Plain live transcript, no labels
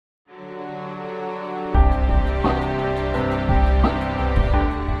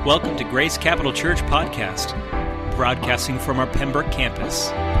Welcome to Grace Capital Church Podcast, broadcasting from our Pembroke campus.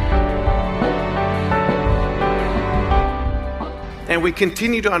 And we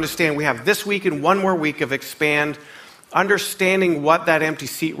continue to understand we have this week and one more week of Expand, understanding what that empty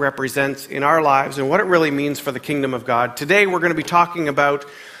seat represents in our lives and what it really means for the kingdom of God. Today we're going to be talking about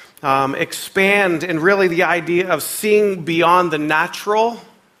Expand and really the idea of seeing beyond the natural.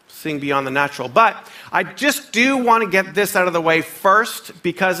 But I just do want to get this out of the way first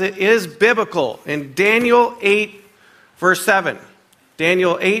because it is biblical. In Daniel 8, verse 7.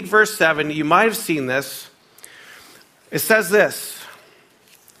 Daniel 8, verse 7, you might have seen this. It says this: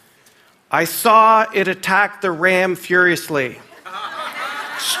 I saw it attack the ram furiously,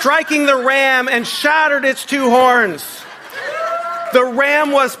 striking the ram and shattered its two horns. The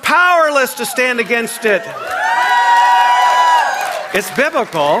ram was powerless to stand against it. It's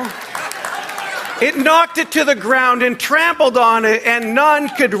biblical. It knocked it to the ground and trampled on it, and none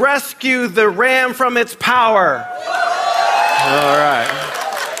could rescue the ram from its power. All right.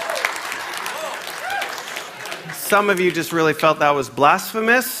 Some of you just really felt that was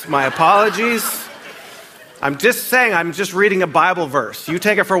blasphemous. My apologies. I'm just saying, I'm just reading a Bible verse. You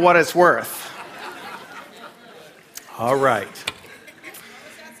take it for what it's worth. All right.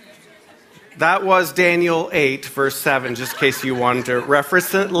 That was Daniel 8, verse 7, just in case you wanted to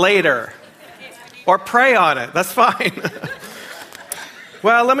reference it later. Or pray on it. That's fine.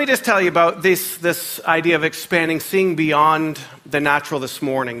 Well, let me just tell you about this idea of expanding, seeing beyond the natural this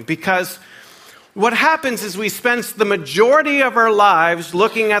morning. Because what happens is we spend the majority of our lives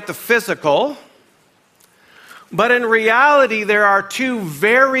looking at the physical, but in reality, there are two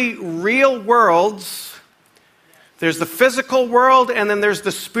very real worlds. There's the physical world, and then there's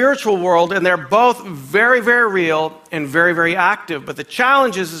the spiritual world, and they're both very, very real and very, very active. But the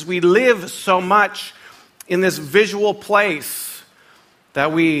challenge is we live so much in this visual place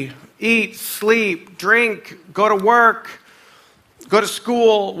that we eat, sleep, drink, go to work, go to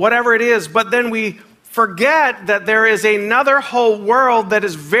school, whatever it is, but then we forget that there is another whole world that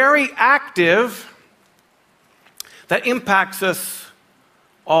is very active that impacts us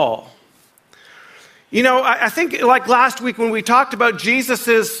all. You know, I think like last week when we talked about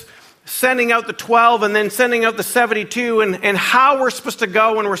Jesus' sending out the 12 and then sending out the 72 and how we're supposed to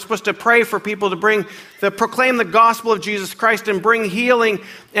go and we're supposed to pray for people to proclaim the gospel of Jesus Christ and bring healing.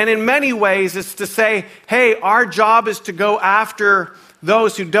 And in many ways it's to say, hey, our job is to go after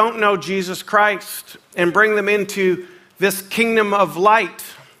those who don't know Jesus Christ and bring them into this kingdom of light.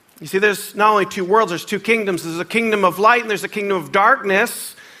 You see, there's not only two worlds, there's two kingdoms. There's a kingdom of light and there's a kingdom of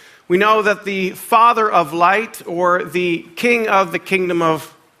darkness. We know that the Father of light, or the King of the kingdom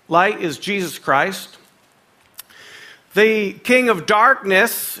of light, is Jesus Christ. The king of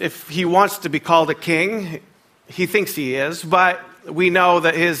darkness, if he wants to be called a king, he thinks he is, but we know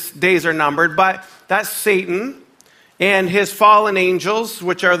that his days are numbered. But that's Satan and his fallen angels,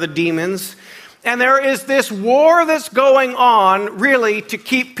 which are the demons. And there is this war that's going on, really, to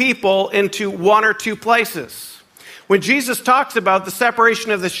keep people into one or two places. When Jesus talks about the separation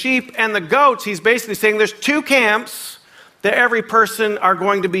of the sheep and the goats, he's basically saying there's two camps that every person are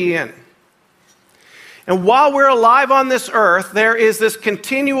going to be in. And while we're alive on this earth, there is this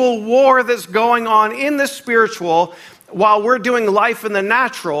continual war that's going on in the spiritual while we're doing life in the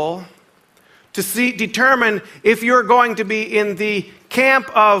natural to determine if you're going to be in the camp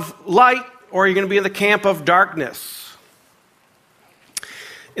of light or you're going to be in the camp of darkness.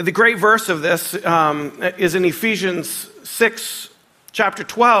 The great verse of this is in Ephesians 6, chapter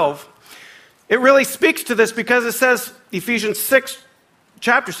 12. It really speaks to this because it says, Ephesians 6,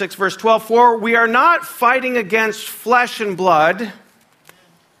 chapter 6, verse 12, for we are not fighting against flesh and blood,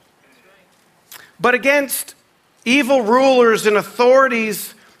 but against evil rulers and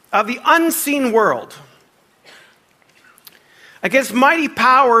authorities of the unseen world, against mighty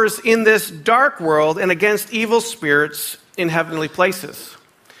powers in this dark world, and against evil spirits in heavenly places.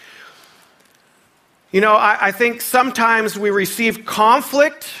 You know, I think sometimes we receive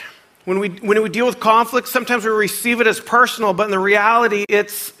conflict. When we deal with conflict, sometimes we receive it as personal, but in the reality,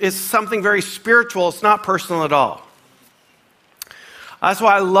 it's something very spiritual. It's not personal at all. That's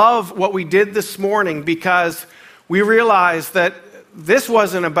why I love what we did this morning, because we realized that this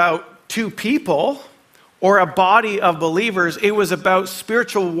wasn't about two people or a body of believers. It was about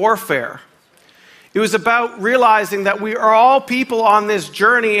spiritual warfare. It was about realizing that we are all people on this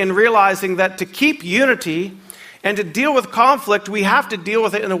journey and realizing that to keep unity and to deal with conflict, we have to deal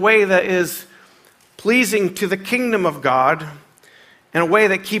with it in a way that is pleasing to the kingdom of God, in a way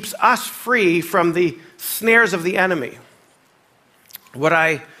that keeps us free from the snares of the enemy. What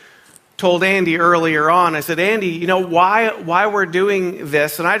I told Andy earlier on, I said, Andy, you know why we're doing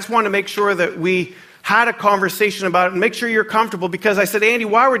this? And I just want to make sure that we had a conversation about it and make sure you're comfortable, because I said, Andy,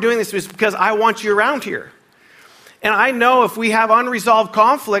 why we're doing this is because I want you around here. And I know if we have unresolved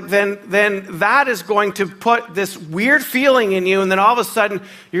conflict, then that is going to put this weird feeling in you, and then all of a sudden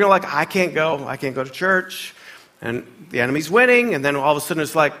you're like, I can't go to church, and the enemy's winning, and then all of a sudden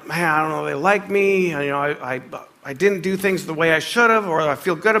it's like, man, I don't know, they like me, I didn't do things the way I should have, or I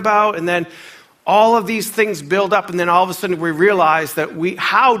feel good about, and then all of these things build up, and then all of a sudden we realize that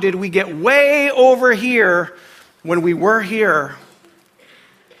how did we get way over here when we were here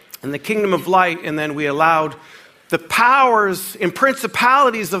in the kingdom of light, and then we allowed the powers and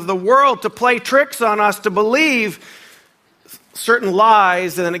principalities of the world to play tricks on us to believe certain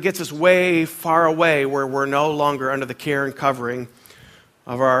lies, and then it gets us way far away where we're no longer under the care and covering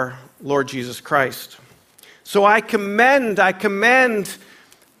of our Lord Jesus Christ. So I commend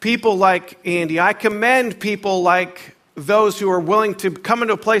people like Andy. I commend people like those who are willing to come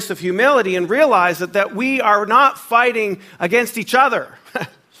into a place of humility and realize that we are not fighting against each other.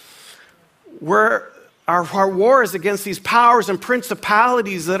 Our war is against these powers and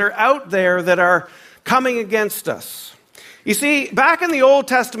principalities that are out there that are coming against us. You see, back in the Old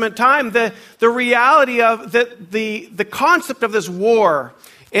Testament time, the reality of the concept of this war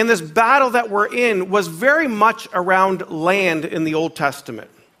and this battle that we're in was very much around land in the Old Testament.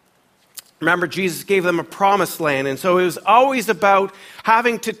 Remember, Jesus gave them a promised land, and so it was always about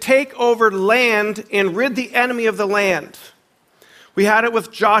having to take over land and rid the enemy of the land. We had it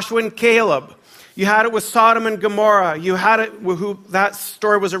with Joshua and Caleb. You had it with Sodom and Gomorrah. You had it, that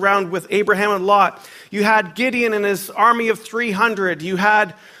story was around with Abraham and Lot. You had Gideon and his army of 300. You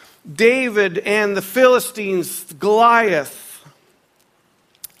had David and the Philistines, Goliath.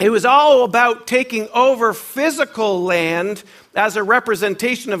 It was all about taking over physical land as a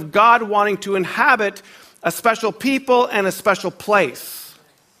representation of God wanting to inhabit a special people and a special place.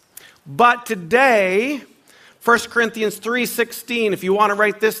 But today, 1 Corinthians 3:16, if you want to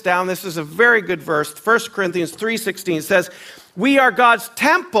write this down, this is a very good verse. 1 Corinthians 3:16 says, we are God's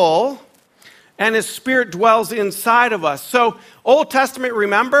temple, and his Spirit dwells inside of us. So Old Testament,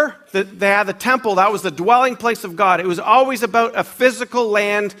 remember, that they had the temple. That was the dwelling place of God. It was always about a physical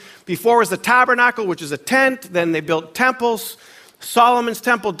land. Before was the tabernacle, which is a tent. Then they built temples. Solomon's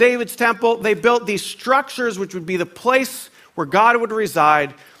temple, David's temple. They built these structures, which would be the place where God would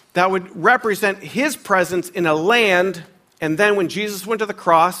reside, that would represent his presence in a land. And then when Jesus went to the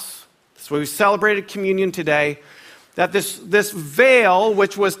cross, that's why we celebrated communion today, that this veil,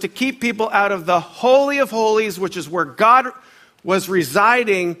 which was to keep people out of the Holy of Holies, which is where God was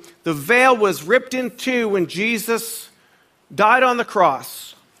residing, the veil was ripped in two when Jesus died on the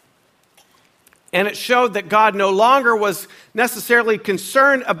cross. And it showed that God no longer was necessarily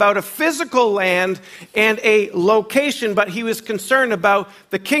concerned about a physical land and a location, but he was concerned about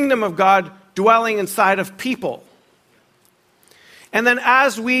the kingdom of God dwelling inside of people. And then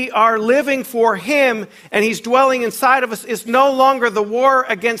as we are living for him and he's dwelling inside of us, it's no longer the war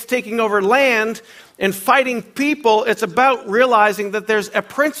against taking over land and fighting people. It's about realizing that there's a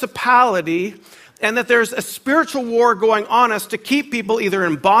principality and that there's a spiritual war going on us to keep people either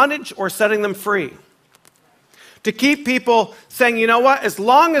in bondage or setting them free. To keep people saying, you know what, as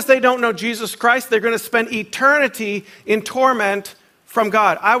long as they don't know Jesus Christ, they're going to spend eternity in torment from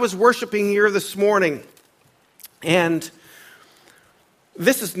God. I was worshiping here this morning, and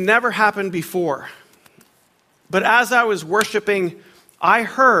this has never happened before. But as I was worshiping, I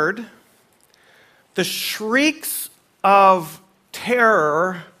heard the shrieks of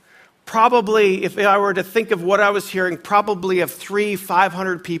terror, probably, if I were to think of what I was hearing, probably of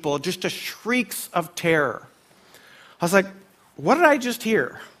 500 people, just the shrieks of terror. I was like, what did I just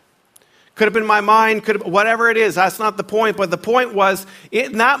hear? Could have been my mind, whatever it is, that's not the point. But the point was,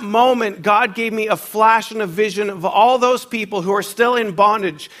 in that moment, God gave me a flash and a vision of all those people who are still in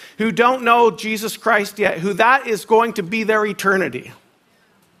bondage, who don't know Jesus Christ yet, who that is going to be their eternity.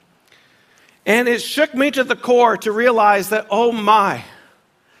 And it shook me to the core to realize that, oh my,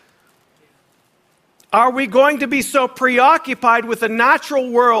 are we going to be so preoccupied with the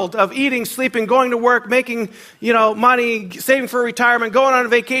natural world of eating, sleeping, going to work, making, money, saving for retirement, going on a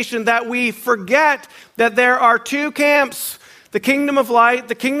vacation, that we forget that there are two camps, the kingdom of light,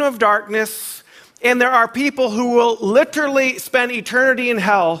 the kingdom of darkness, and there are people who will literally spend eternity in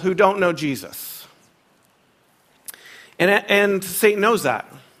hell who don't know Jesus. And Satan knows that.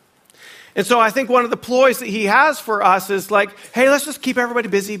 And so I think one of the ploys that he has for us is like, hey, let's just keep everybody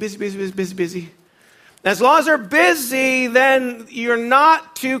busy. As long as they're busy, then you're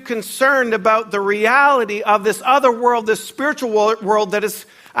not too concerned about the reality of this other world, this spiritual world that is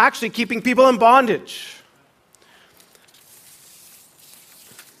actually keeping people in bondage.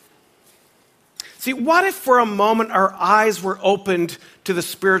 See, what if for a moment our eyes were opened to the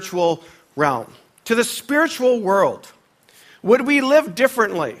spiritual realm, to the spiritual world? Would we live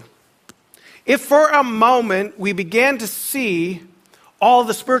differently? If for a moment we began to see all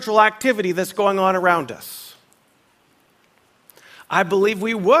the spiritual activity that's going on around us, I believe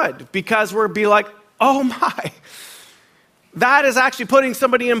we would, because we'd be like, oh my, that is actually putting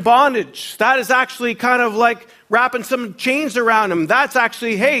somebody in bondage. That is actually kind of like wrapping some chains around them. That's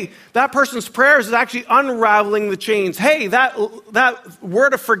actually, hey, that person's prayers is actually unraveling the chains. Hey, that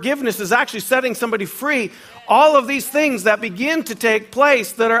word of forgiveness is actually setting somebody free. All of these things that begin to take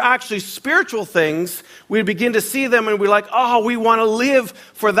place that are actually spiritual things, we begin to see them and we're like, oh, we want to live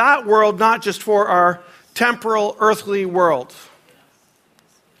for that world, not just for our temporal, earthly world.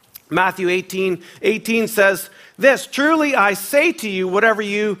 Matthew 18 says this, truly I say to you, whatever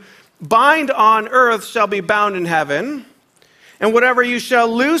you bind on earth shall be bound in heaven, and whatever you shall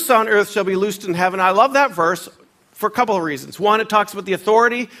loose on earth shall be loosed in heaven. I love that verse for a couple of reasons. One, it talks about the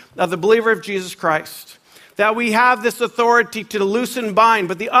authority of the believer of Jesus Christ, that we have this authority to loose and bind.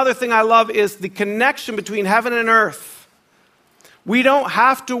 But the other thing I love is the connection between heaven and earth. We don't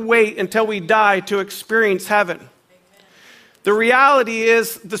have to wait until we die to experience heaven. The reality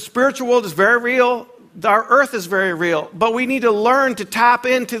is the spiritual world is very real. Our earth is very real. But we need to learn to tap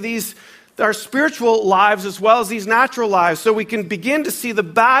into our spiritual lives as well as these natural lives so we can begin to see the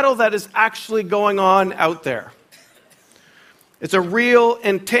battle that is actually going on out there. It's a real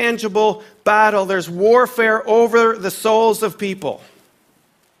and tangible battle. There's warfare over the souls of people.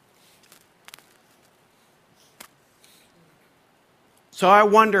 So I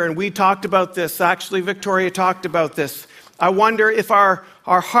wonder, and we talked about this, actually Victoria talked about this, I wonder if our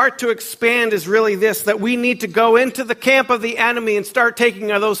heart to expand is really this, that we need to go into the camp of the enemy and start taking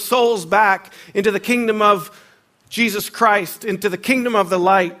those souls back into the kingdom of Jesus Christ, into the kingdom of the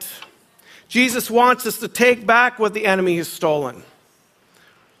light. Jesus wants us to take back what the enemy has stolen.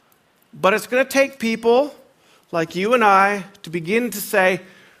 But it's going to take people like you and I to begin to say,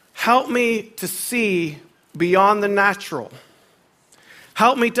 help me to see beyond the natural.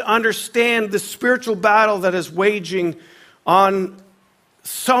 Help me to understand the spiritual battle that is waging on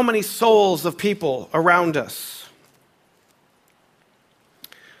so many souls of people around us.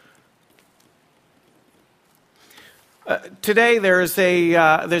 Today there's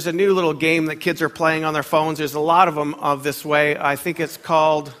a new little game that kids are playing on their phones. There's a lot of them of this way. I think it's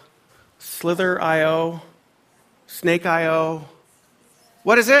called Slither.io, Snake.io.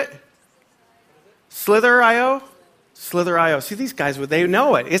 What is it? Slither.io? Slither.io. See, these guys, they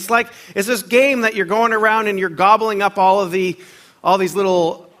know it. It's this game that you're going around and you're gobbling up all these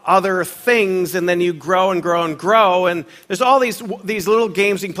little other things, and then you grow and grow and grow. And there's all these little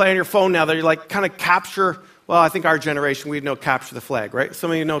games you can play on your phone now that you like kind of capture. Well, I think our generation, we'd know capture the flag, right?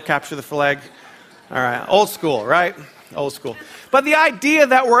 Some of you know capture the flag. All right, old school, right? Old school. But the idea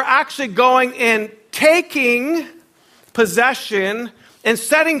that we're actually going and taking possession and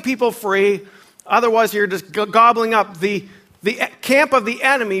setting people free. Otherwise, you're just gobbling up the camp of the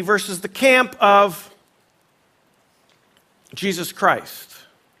enemy versus the camp of Jesus Christ.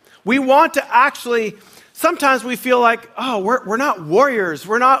 We want to actually, sometimes we feel like, oh, we're not warriors.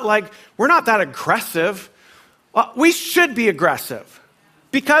 We're not that aggressive. We should be aggressive,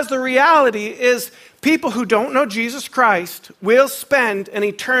 because the reality is people who don't know Jesus Christ will spend an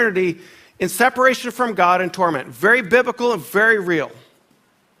eternity in separation from God and torment. Very biblical and very real.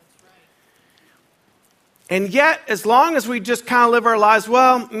 And yet, as long as we just kind of live our lives,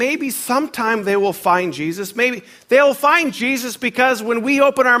 well, maybe sometime they will find Jesus. Maybe they'll find Jesus because when we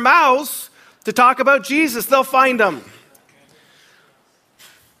open our mouths to talk about Jesus, they'll find him.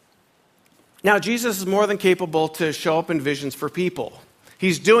 Now, Jesus is more than capable to show up in visions for people.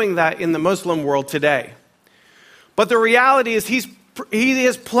 He's doing that in the Muslim world today. But the reality is he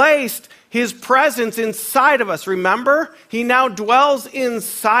has placed his presence inside of us. Remember, he now dwells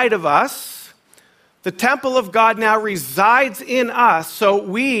inside of us. The temple of God now resides in us, so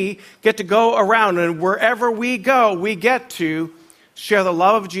we get to go around, and wherever we go, we get to share the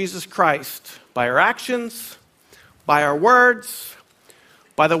love of Jesus Christ by our actions, by our words,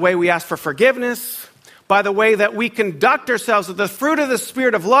 by the way we ask for forgiveness, by the way that we conduct ourselves with the fruit of the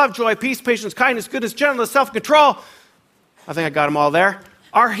Spirit of love, joy, peace, patience, kindness, goodness, gentleness, self-control. I think I got them all there.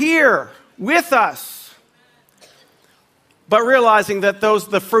 Are here with us. But realizing that those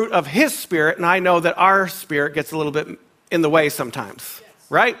are the fruit of his Spirit, and I know that our spirit gets a little bit in the way sometimes,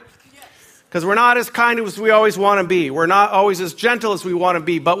 right? Because we're not as kind as we always want to be. We're not always as gentle as we want to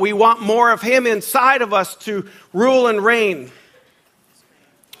be, but we want more of him inside of us to rule and reign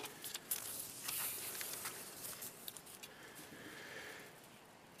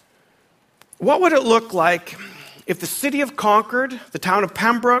What would it look like if the city of Concord, the town of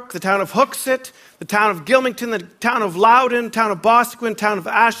Pembroke, the town of Hooksett, the town of Gilmington, the town of Loudon, town of Boscawen, town of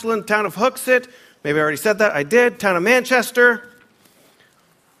Ashland, town of Hooksett, maybe I already said that, I did, town of Manchester,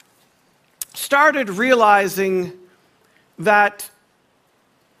 started realizing that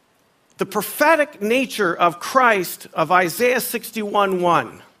the prophetic nature of Christ, of Isaiah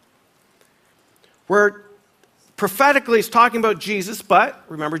 61:1, where prophetically is talking about Jesus, but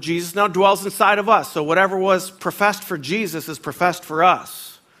remember, Jesus now dwells inside of us, so whatever was professed for Jesus is professed for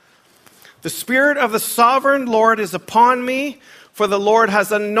us. The Spirit of the sovereign Lord is upon me, for the Lord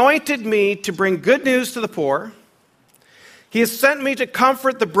has anointed me to bring good news to the poor. He has sent me to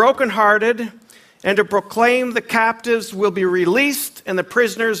comfort the brokenhearted and to proclaim the captives will be released and the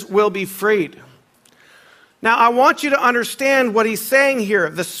prisoners will be freed. Now, I want you to understand what he's saying here.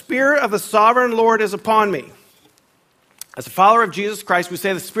 The Spirit of the sovereign Lord is upon me. As a follower of Jesus Christ, we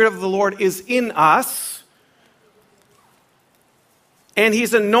say the Spirit of the Lord is in us. And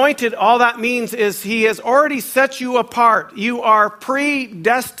he's anointed. All that means is he has already set you apart. You are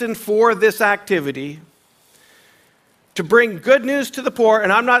predestined for this activity, to bring good news to the poor.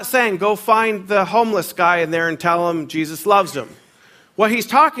 And I'm not saying go find the homeless guy in there and tell him Jesus loves him. What he's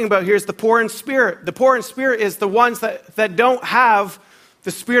talking about here is the poor in spirit. The poor in spirit is the ones that don't have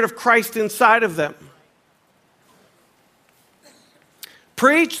the Spirit of Christ inside of them.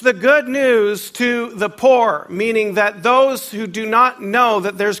 Preach the good news to the poor, meaning that those who do not know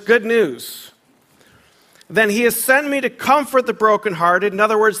that there's good news. Then he has sent me to comfort the brokenhearted. In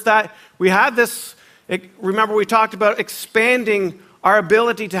other words, that we had this, remember we talked about expanding our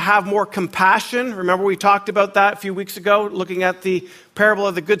ability to have more compassion. Remember we talked about that a few weeks ago, looking at the parable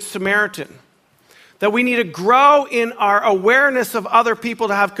of the Good Samaritan. That we need to grow in our awareness of other people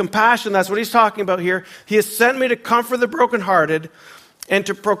to have compassion. That's what he's talking about here. He has sent me to comfort the brokenhearted and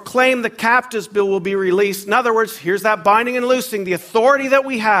to proclaim the captives bill will be released. In other words, here's that binding and loosing, the authority that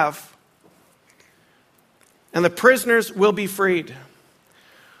we have. And the prisoners will be freed.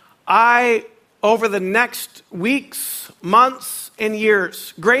 Over the next weeks, months, and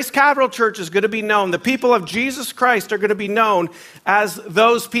years, Grace Capital Church is going to be known. The people of Jesus Christ are going to be known as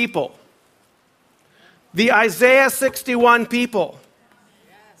those people. The Isaiah 61 people.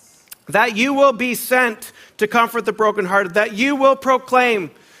 Yes. That you will be sent to comfort the brokenhearted, that you will proclaim,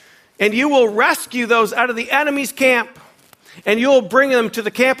 and you will rescue those out of the enemy's camp, and you will bring them to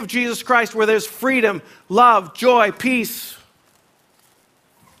the camp of Jesus Christ where there's freedom, love, joy, peace,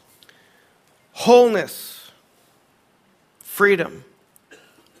 wholeness, freedom.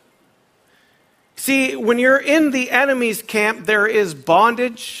 See, when you're in the enemy's camp, there is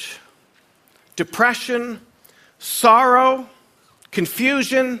bondage, depression, sorrow,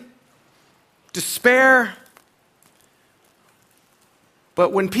 confusion, despair.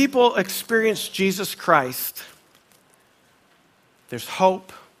 But when people experience Jesus Christ, there's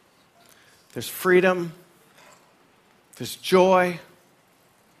hope, there's freedom, there's joy,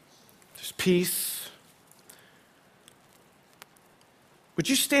 there's peace. Would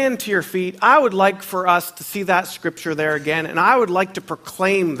you stand to your feet? I would like for us to see that scripture there again, and I would like to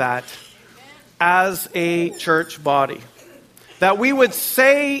proclaim that as a church body. That we would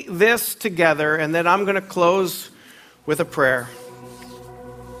say this together, and then I'm going to close with a prayer.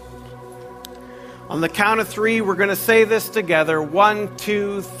 On the count of three, we're going to say this together. 1,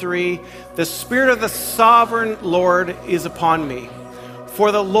 2, 3. The Spirit of the sovereign Lord is upon me.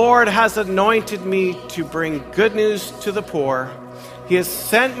 For the Lord has anointed me to bring good news to the poor. He has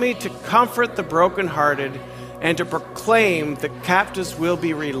sent me to comfort the brokenhearted and to proclaim the captives will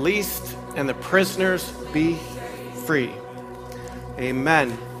be released and the prisoners be free.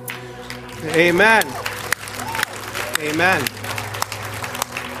 Amen. Amen. Amen.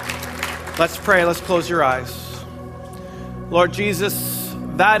 Let's pray. Let's close your eyes. Lord Jesus,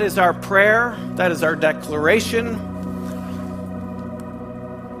 that is our prayer. That is our declaration.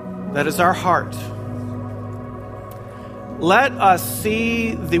 That is our heart. Let us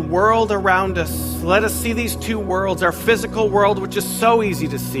see the world around us. Let us see these two worlds, our physical world, which is so easy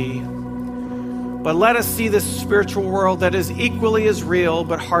to see. But let us see this spiritual world that is equally as real,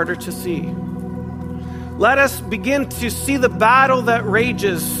 but harder to see. Let us begin to see the battle that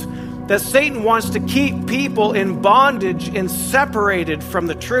rages, that Satan wants to keep people in bondage and separated from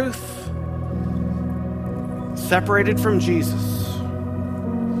the truth, separated from Jesus.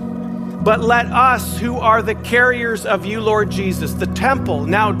 But let us, who are the carriers of you, Lord Jesus, the temple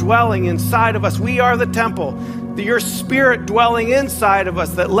now dwelling inside of us, we are the temple, your Spirit dwelling inside of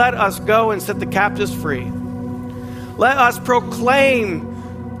us, that let us go and set the captives free. Let us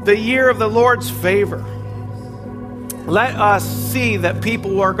proclaim the year of the Lord's favor. Let us see that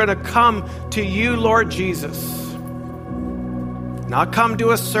people are going to come to you, Lord Jesus. Not come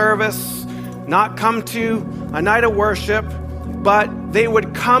to a service, not come to a night of worship, but they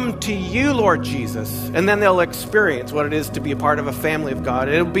would come to you, Lord Jesus, and then they'll experience what it is to be a part of a family of God.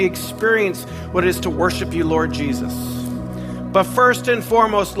 It'll be experience what it is to worship you, Lord Jesus. But first and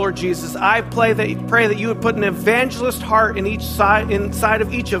foremost, Lord Jesus, I pray that you would put an evangelist heart inside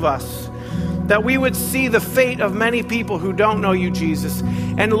of each of us, that we would see the fate of many people who don't know you, Jesus.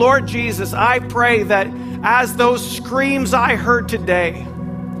 And Lord Jesus, I pray that as those screams I heard today,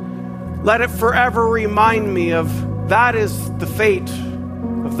 let it forever remind me of that is the fate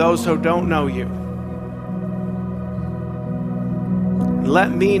of those who don't know you.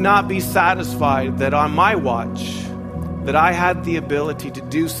 Let me not be satisfied that on my watch that I had the ability to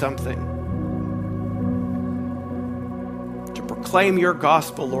do something to proclaim your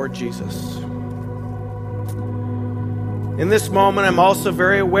gospel, Lord Jesus. In this moment, I'm also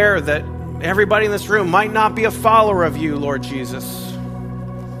very aware that everybody in this room might not be a follower of you, Lord Jesus.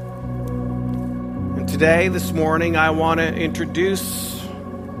 And today, this morning, I want to introduce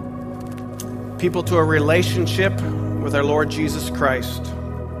people to a relationship with our Lord Jesus Christ.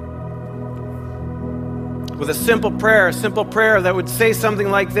 With a simple prayer that would say something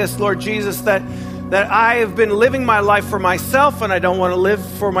like this: Lord Jesus, that I have been living my life for myself, and I don't want to live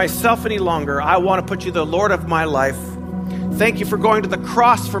for myself any longer. I want to put you the Lord of my life. Thank you for going to the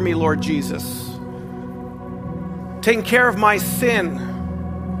cross for me, Lord Jesus. Taking care of my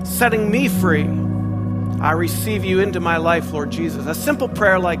sin, setting me free. I receive you into my life, Lord Jesus. A simple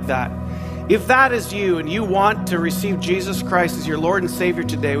prayer like that. If that is you and you want to receive Jesus Christ as your Lord and Savior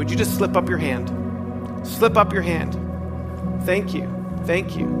today, would you just slip up your hand? Slip up your hand. Thank you.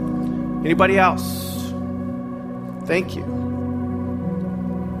 Thank you. Anybody else? Thank you.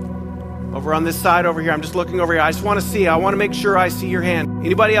 Over on this side over here. I'm just looking over here. I just want to see. I want to make sure I see your hand.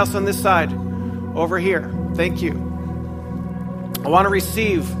 Anybody else on this side? Over here. Thank you. I want to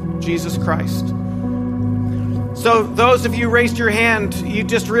receive Jesus Christ. So those of you who raised your hand, you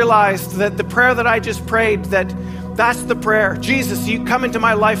just realized that the prayer that I just prayed, that's the prayer. Jesus, you come into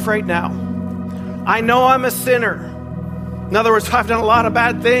my life right now. I know I'm a sinner. In other words, I've done a lot of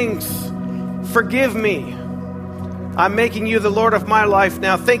bad things. Forgive me. I'm making you the Lord of my life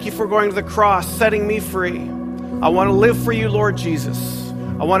now. Thank you for going to the cross, setting me free. I want to live for you, Lord Jesus.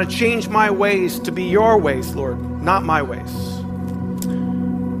 I want to change my ways to be your ways, Lord, not my ways.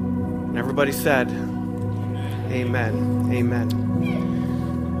 And everybody said, amen.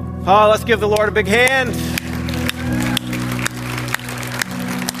 Amen. Oh, let's give the Lord a big hand.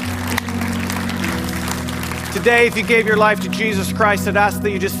 Today, if you gave your life to Jesus Christ, I'd ask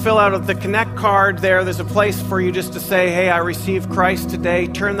that you just fill out the Connect card there. There's a place for you just to say, hey, I received Christ today.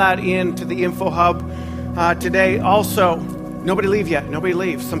 Turn that in to the info hub today. Also, nobody leave yet. Nobody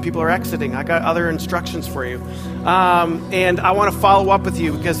leave. Some people are exiting. I got other instructions for you. And I want to follow up with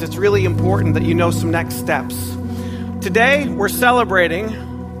you because it's really important that you know some next steps. Today, we're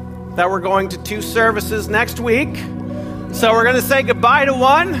celebrating that we're going to 2 services next week. So we're going to say goodbye to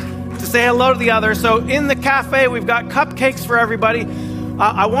one to say hello to the other. So in the cafe, we've got cupcakes for everybody.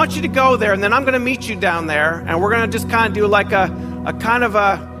 I want you to go there, and then I'm going to meet you down there, and we're going to just kind of do like a kind of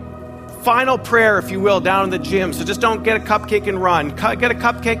a final prayer, if you will, down in the gym. So just don't get a cupcake and run. Get a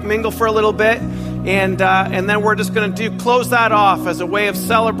cupcake, mingle for a little bit, and then we're just going to close that off as a way of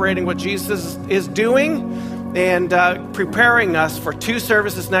celebrating what Jesus is doing and preparing us for 2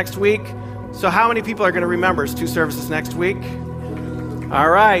 services next week. So how many people are going to remember it's 2 services next week? All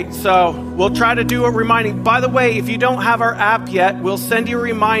right, so we'll try to do a reminding. By the way, if you don't have our app yet, we'll send you a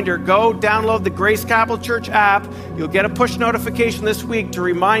reminder. Go download the Grace Capital Church app. You'll get a push notification this week to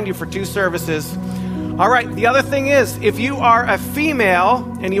remind you for 2 services. All right, the other thing is, if you are a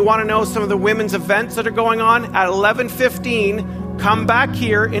female and you want to know some of the women's events that are going on, at 11:15, come back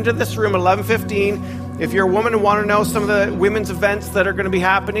here into this room at 11:15. If you're a woman and want to know some of the women's events that are going to be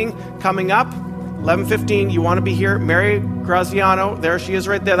happening coming up, 11:15, you want to be here. Mary Graziano, there she is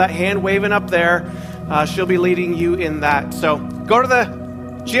right there, that hand waving up there. She'll be leading you in that. So go to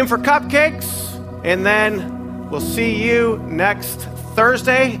the gym for cupcakes, and then we'll see you next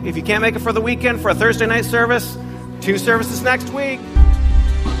Thursday. If you can't make it for the weekend, for a Thursday night service, 2 services next week.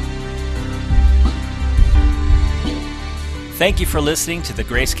 Thank you for listening to the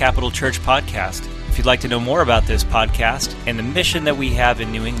Grace Capital Church podcast. If you'd like to know more about this podcast and the mission that we have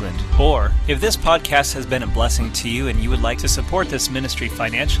in New England, or if this podcast has been a blessing to you and you would like to support this ministry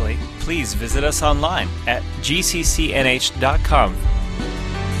financially, please visit us online at gccnh.com